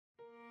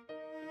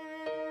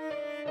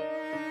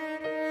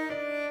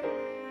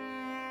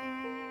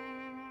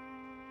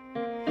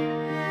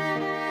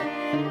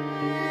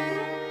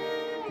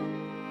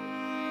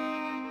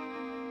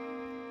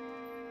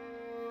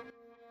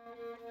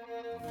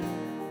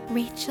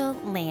Rachel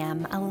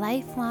Lamb, a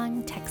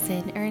lifelong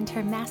Texan, earned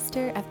her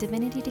Master of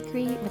Divinity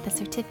degree with a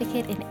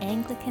certificate in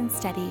Anglican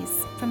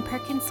Studies from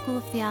Perkins School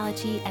of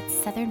Theology at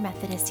Southern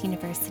Methodist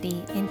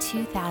University in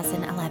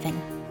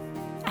 2011.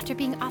 After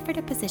being offered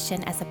a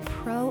position as a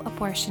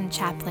pro-abortion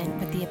chaplain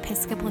with the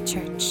Episcopal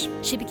Church,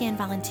 she began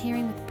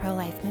volunteering with the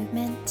pro-life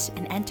movement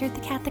and entered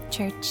the Catholic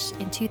Church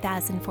in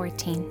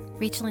 2014.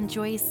 Rachel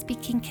enjoys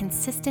speaking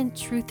consistent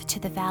truth to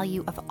the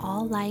value of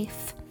all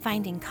life,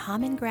 finding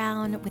common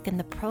ground within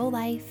the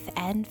pro-life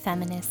and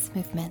feminist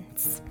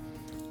movements.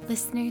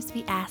 Listeners,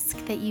 we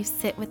ask that you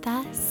sit with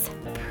us,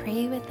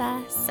 pray with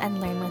us, and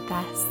learn with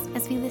us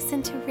as we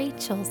listen to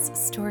Rachel's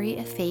story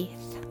of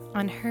faith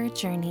on her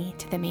journey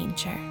to the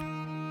manger.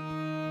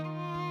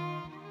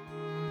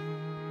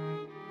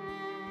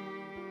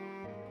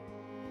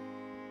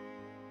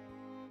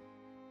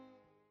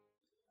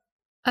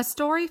 A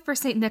story for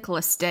St.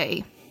 Nicholas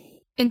Day.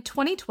 In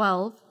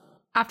 2012,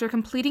 after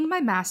completing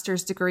my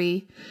master's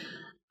degree,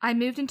 I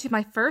moved into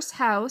my first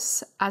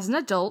house as an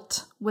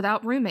adult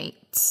without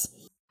roommates.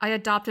 I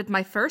adopted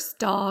my first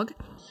dog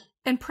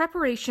in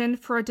preparation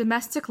for a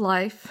domestic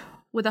life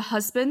with a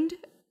husband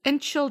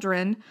and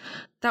children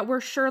that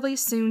were surely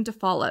soon to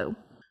follow.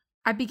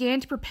 I began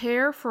to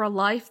prepare for a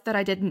life that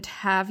I didn't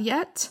have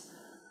yet,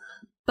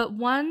 but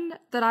one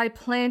that I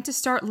planned to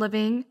start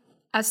living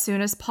as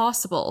soon as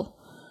possible.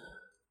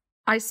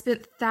 I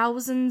spent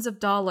thousands of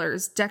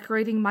dollars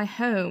decorating my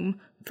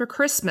home for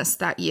Christmas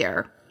that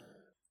year.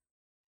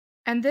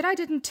 And then I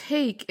didn't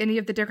take any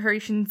of the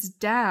decorations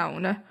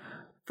down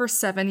for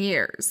 7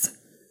 years.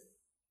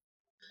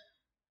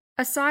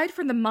 Aside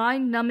from the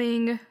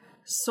mind-numbing,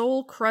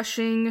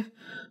 soul-crushing,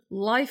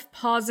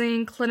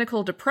 life-pausing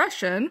clinical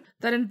depression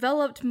that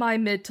enveloped my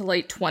mid to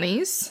late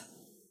 20s,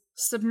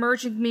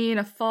 submerging me in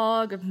a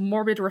fog of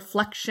morbid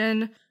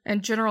reflection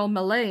and general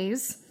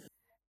malaise,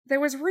 there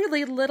was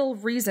really little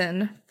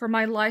reason for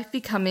my life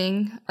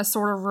becoming a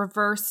sort of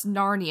reverse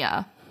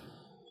Narnia.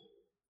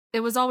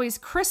 It was always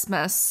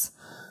Christmas,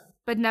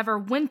 but never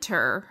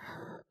winter,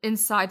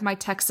 inside my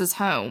Texas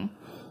home.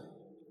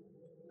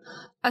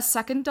 A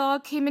second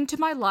dog came into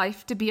my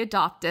life to be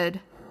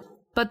adopted,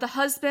 but the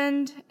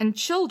husband and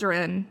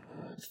children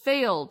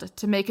failed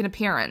to make an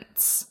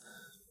appearance.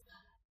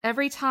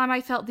 Every time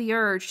I felt the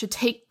urge to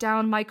take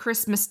down my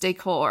Christmas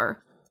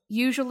decor,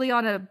 usually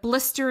on a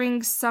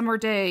blistering summer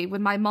day when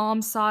my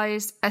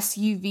mom-sized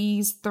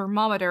SUV's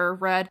thermometer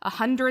read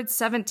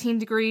 117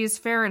 degrees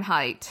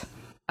Fahrenheit,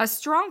 a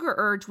stronger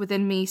urge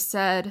within me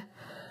said,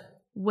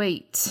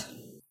 wait.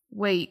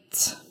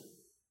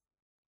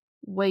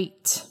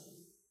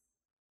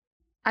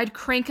 I'd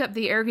crank up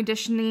the air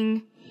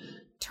conditioning,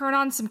 turn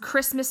on some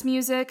Christmas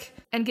music,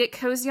 and get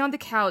cozy on the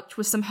couch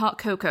with some hot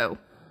cocoa.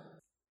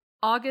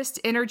 August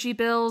energy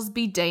bills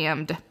be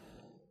damned.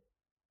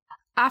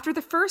 After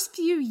the first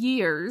few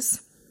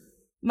years,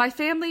 my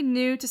family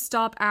knew to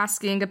stop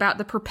asking about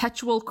the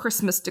perpetual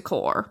Christmas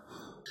decor.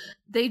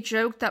 They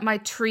joked that my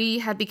tree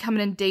had become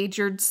an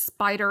endangered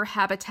spider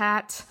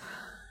habitat.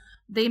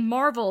 They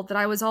marveled that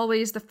I was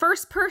always the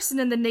first person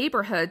in the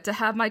neighborhood to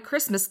have my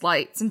Christmas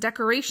lights and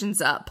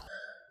decorations up,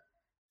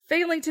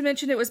 failing to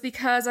mention it was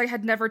because I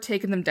had never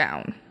taken them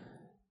down.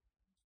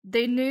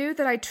 They knew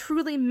that I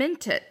truly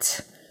meant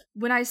it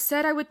when I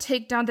said I would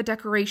take down the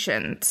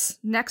decorations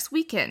next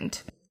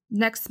weekend,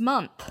 next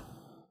month,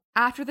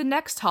 after the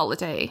next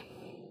holiday,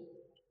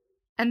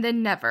 and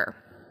then never.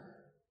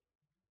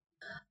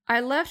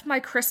 I left my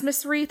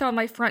Christmas wreath on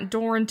my front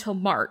door until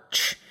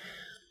March,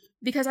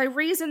 because I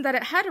reasoned that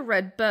it had a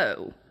red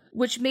bow,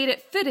 which made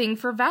it fitting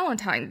for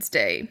Valentine's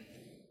Day.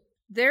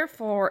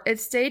 Therefore, it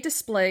stayed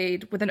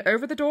displayed with an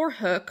over-the-door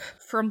hook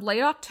from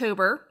late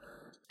October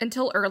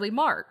until early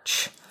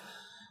March,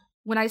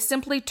 when I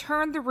simply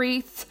turned the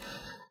wreath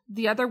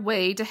the other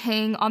way to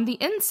hang on the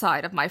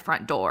inside of my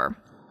front door.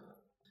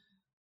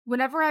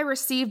 Whenever I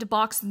received a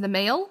box in the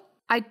mail,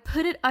 I'd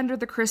put it under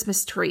the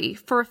Christmas tree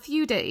for a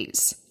few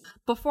days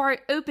before I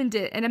opened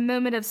it in a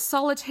moment of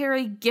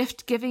solitary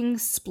gift-giving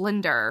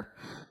splendor.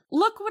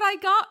 Look what I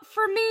got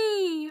for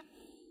me!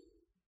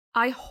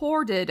 I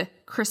hoarded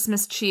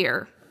Christmas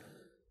cheer.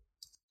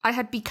 I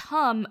had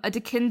become a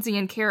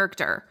Dickensian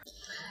character.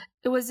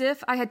 It was as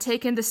if I had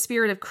taken the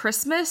spirit of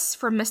Christmas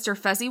from Mr.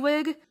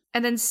 Fezziwig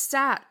and then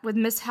sat with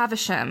Miss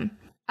Havisham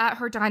at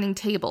her dining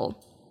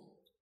table,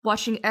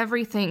 watching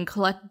everything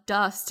collect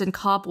dust and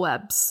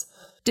cobwebs,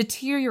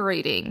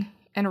 deteriorating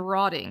and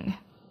rotting.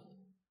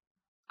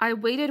 I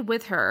waited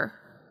with her,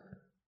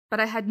 but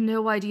I had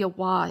no idea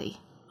why.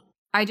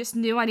 I just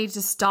knew I needed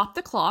to stop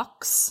the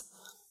clocks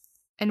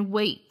and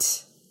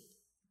wait.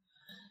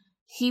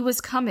 He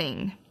was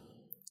coming.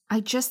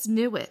 I just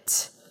knew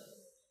it.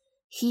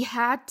 He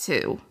had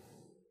to.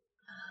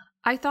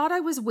 I thought I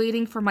was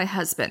waiting for my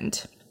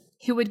husband,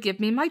 who would give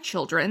me my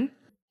children,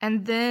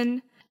 and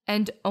then,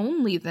 and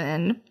only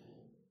then,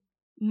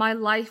 my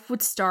life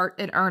would start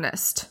in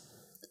earnest.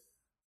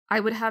 I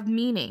would have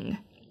meaning,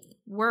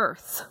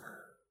 worth,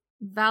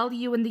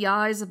 value in the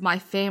eyes of my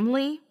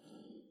family,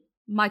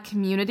 my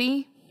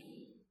community,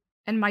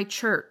 and my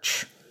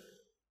church.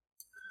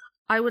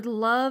 I would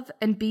love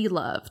and be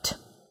loved.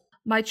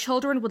 My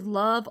children would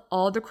love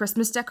all the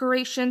Christmas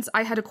decorations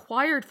I had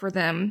acquired for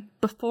them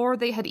before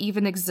they had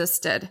even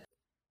existed.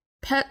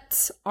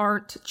 Pets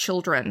aren't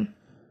children.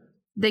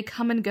 They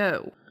come and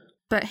go.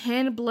 But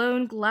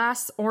hand-blown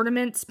glass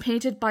ornaments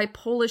painted by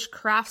Polish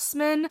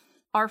craftsmen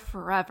are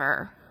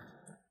forever.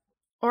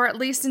 Or at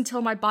least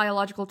until my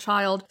biological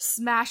child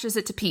smashes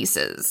it to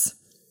pieces.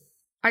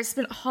 I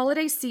spent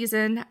holiday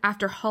season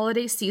after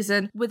holiday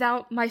season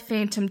without my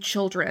phantom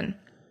children,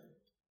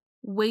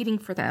 waiting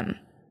for them.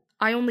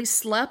 I only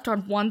slept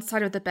on one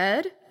side of the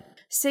bed,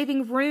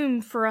 saving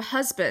room for a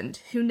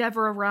husband who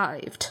never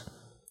arrived.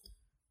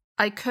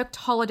 I cooked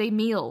holiday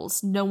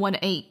meals no one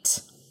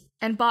ate,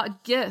 and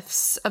bought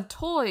gifts of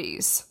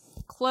toys,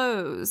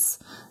 clothes,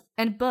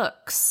 and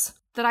books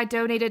that I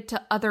donated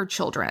to other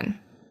children.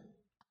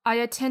 I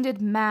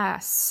attended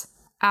Mass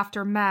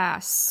after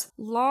Mass,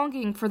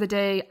 longing for the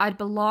day I'd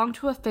belong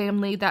to a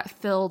family that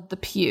filled the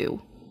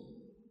pew.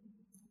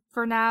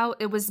 For now,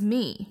 it was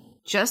me,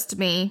 just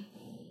me,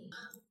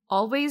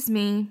 always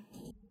me.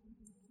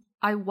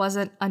 I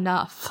wasn't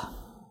enough.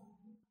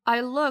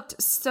 I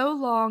looked so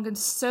long and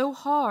so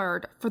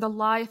hard for the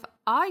life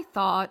I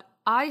thought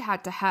I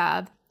had to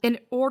have in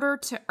order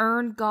to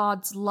earn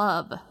God's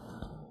love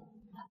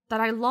that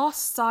I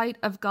lost sight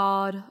of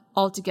God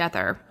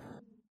altogether.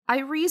 I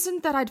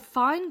reasoned that I'd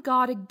find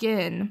God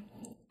again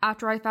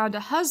after I found a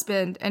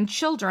husband and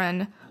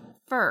children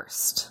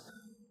first.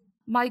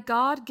 My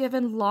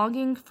God-given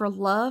longing for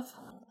love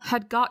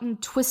had gotten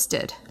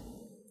twisted.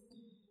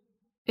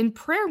 In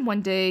prayer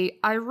one day,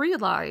 I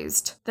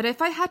realized that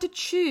if I had to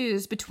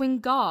choose between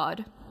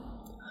God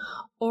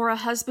or a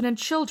husband and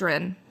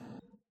children,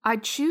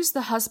 I'd choose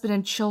the husband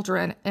and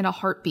children in a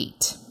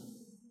heartbeat.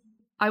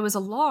 I was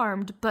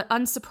alarmed but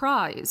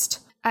unsurprised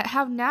at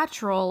how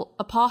natural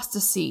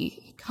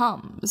apostasy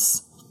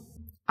comes.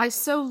 I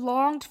so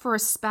longed for a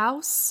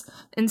spouse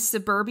in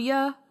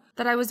suburbia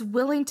that I was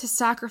willing to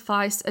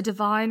sacrifice a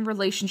divine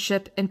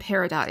relationship in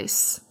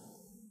paradise.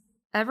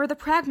 Ever the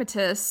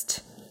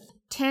pragmatist,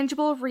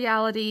 tangible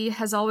reality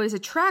has always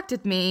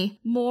attracted me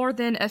more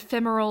than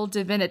ephemeral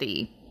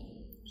divinity.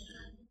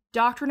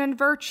 Doctrine and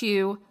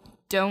virtue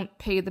don't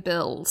pay the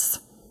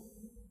bills.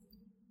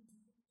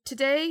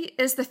 Today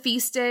is the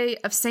feast day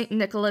of St.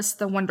 Nicholas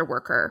the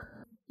Wonderworker.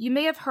 You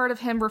may have heard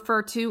of him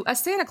referred to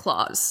as Santa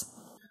Claus.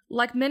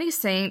 Like many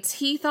saints,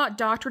 he thought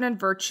doctrine and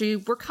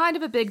virtue were kind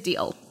of a big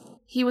deal.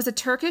 He was a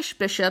Turkish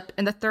bishop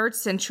in the 3rd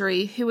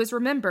century who is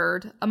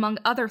remembered, among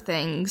other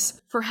things,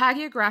 for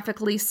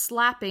hagiographically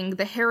slapping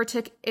the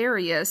heretic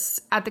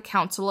Arius at the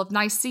Council of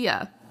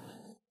Nicaea.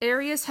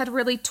 Arius had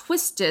really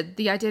twisted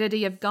the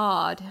identity of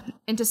God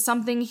into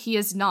something he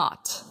is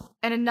not,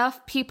 and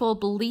enough people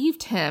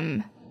believed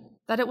him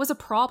that it was a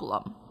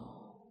problem.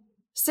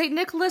 St.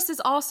 Nicholas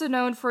is also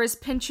known for his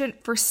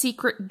penchant for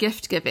secret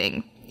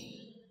gift-giving,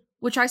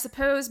 which I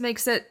suppose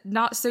makes it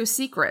not so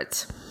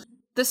secret.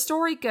 The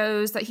story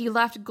goes that he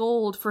left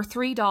gold for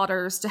 3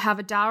 daughters to have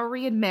a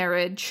dowry in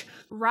marriage,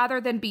 rather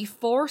than be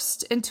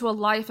forced into a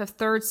life of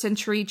 3rd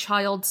century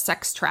child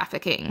sex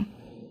trafficking.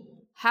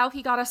 How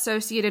he got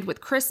associated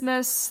with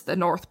Christmas, the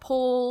North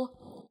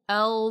Pole,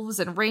 elves,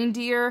 and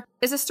reindeer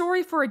is a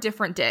story for a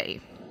different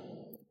day.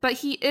 But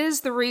he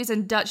is the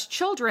reason Dutch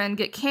children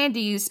get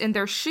candies in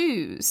their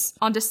shoes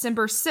on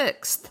December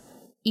 6th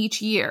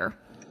each year.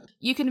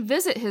 You can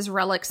visit his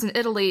relics in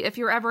Italy if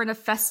you're ever in a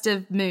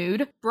festive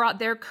mood, brought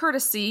there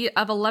courtesy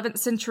of 11th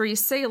century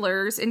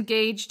sailors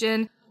engaged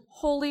in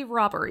holy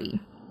robbery.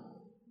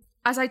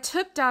 As I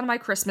took down my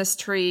Christmas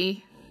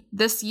tree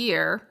this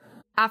year,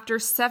 after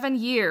 7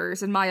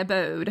 years in my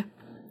abode,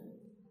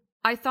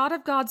 I thought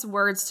of God's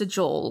words to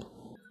Joel.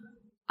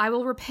 I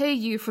will repay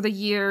you for the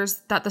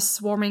years that the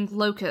swarming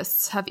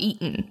locusts have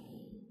eaten.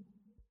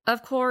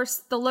 Of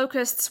course, the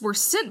locusts were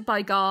sent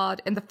by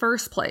God in the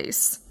first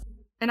place,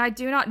 and I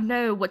do not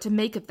know what to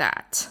make of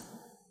that.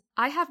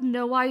 I have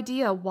no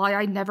idea why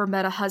I never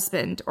met a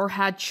husband or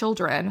had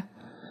children,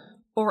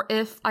 or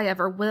if I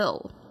ever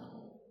will.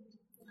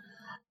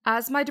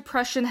 As my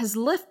depression has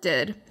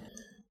lifted,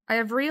 I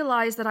have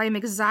realized that I am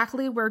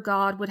exactly where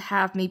God would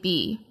have me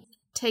be.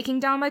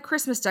 Taking down my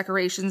Christmas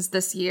decorations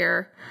this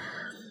year,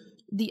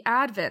 the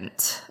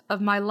advent of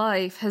my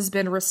life has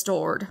been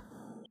restored.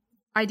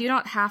 I do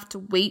not have to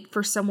wait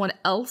for someone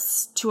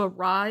else to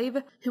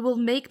arrive who will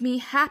make me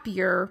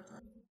happier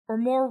or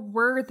more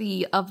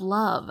worthy of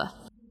love,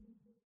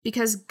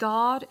 because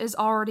God is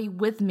already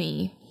with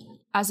me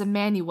as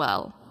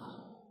Emmanuel,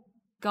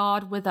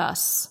 God with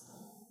us.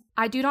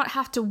 I do not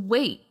have to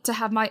wait to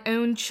have my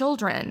own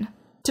children,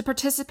 to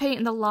participate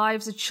in the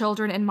lives of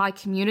children in my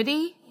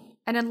community,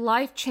 and in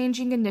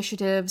life-changing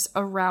initiatives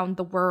around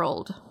the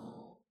world.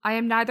 I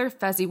am neither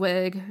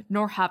Fezziwig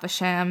nor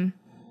Havisham.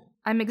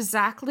 I'm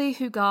exactly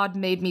who God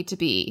made me to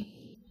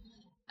be.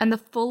 And the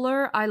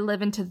fuller I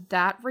live into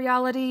that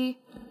reality,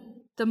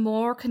 the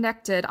more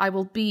connected I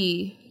will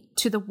be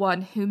to the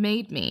one who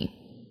made me.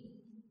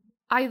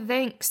 I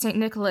thank St.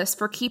 Nicholas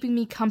for keeping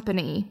me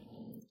company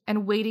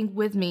and waiting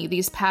with me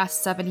these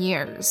past 7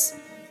 years.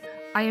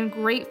 I am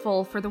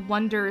grateful for the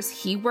wonders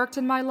He worked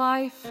in my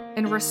life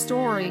in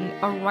restoring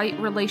a right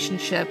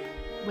relationship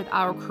with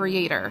our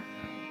Creator.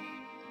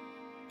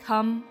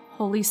 Come,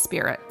 Holy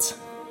Spirit.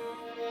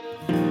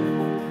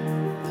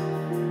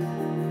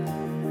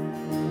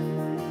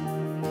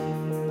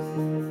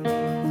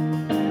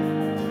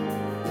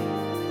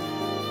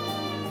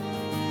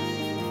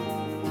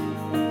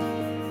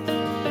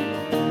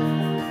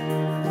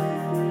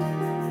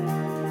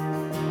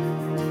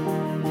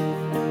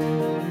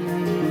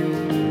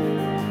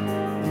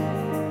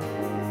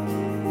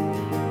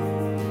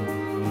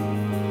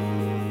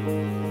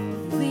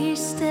 We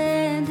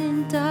stand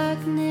in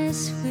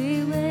darkness,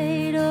 we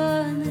wait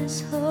on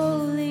this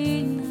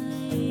holy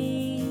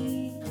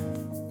night.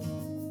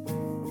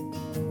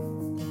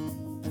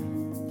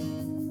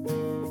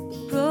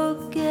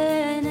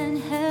 Broken and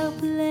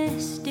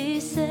helpless,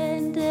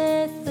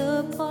 descendeth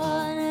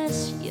upon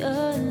us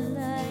your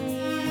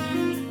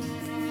light.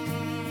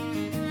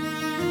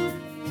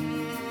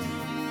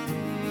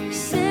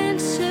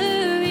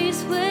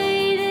 Centuries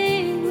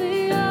waiting,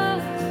 we are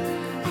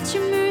at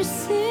your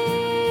mercy.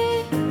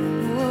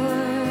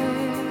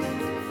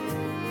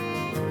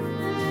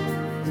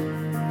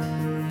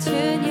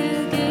 Turn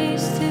your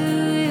gaze to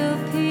your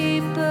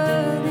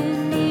people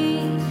in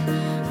need,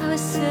 our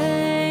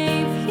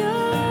Savior.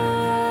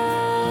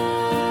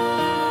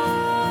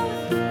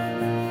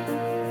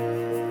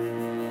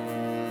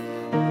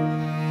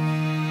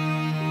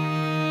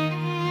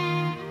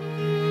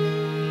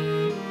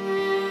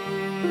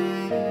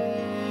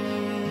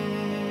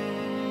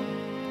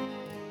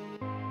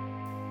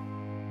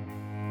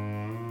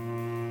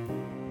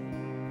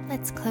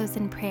 Let's close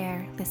in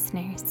prayer,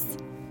 listeners.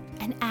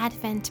 An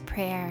Advent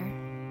Prayer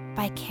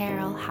by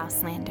Carol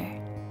Houselander.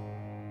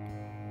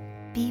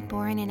 Be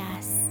born in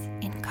us,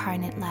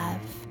 incarnate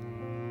love.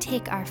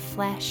 Take our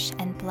flesh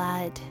and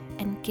blood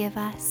and give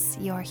us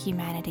your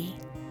humanity.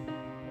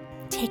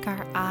 Take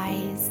our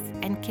eyes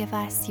and give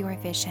us your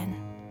vision.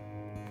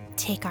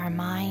 Take our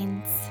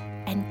minds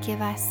and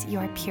give us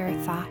your pure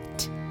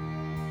thought.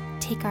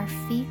 Take our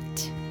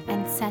feet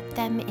and set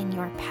them in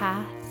your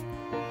path.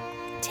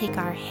 Take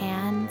our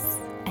hands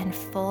and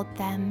fold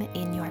them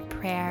in your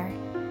prayer.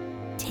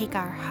 Take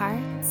our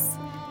hearts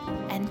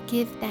and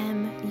give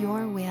them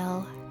your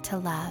will to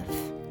love.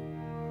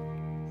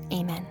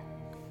 Amen.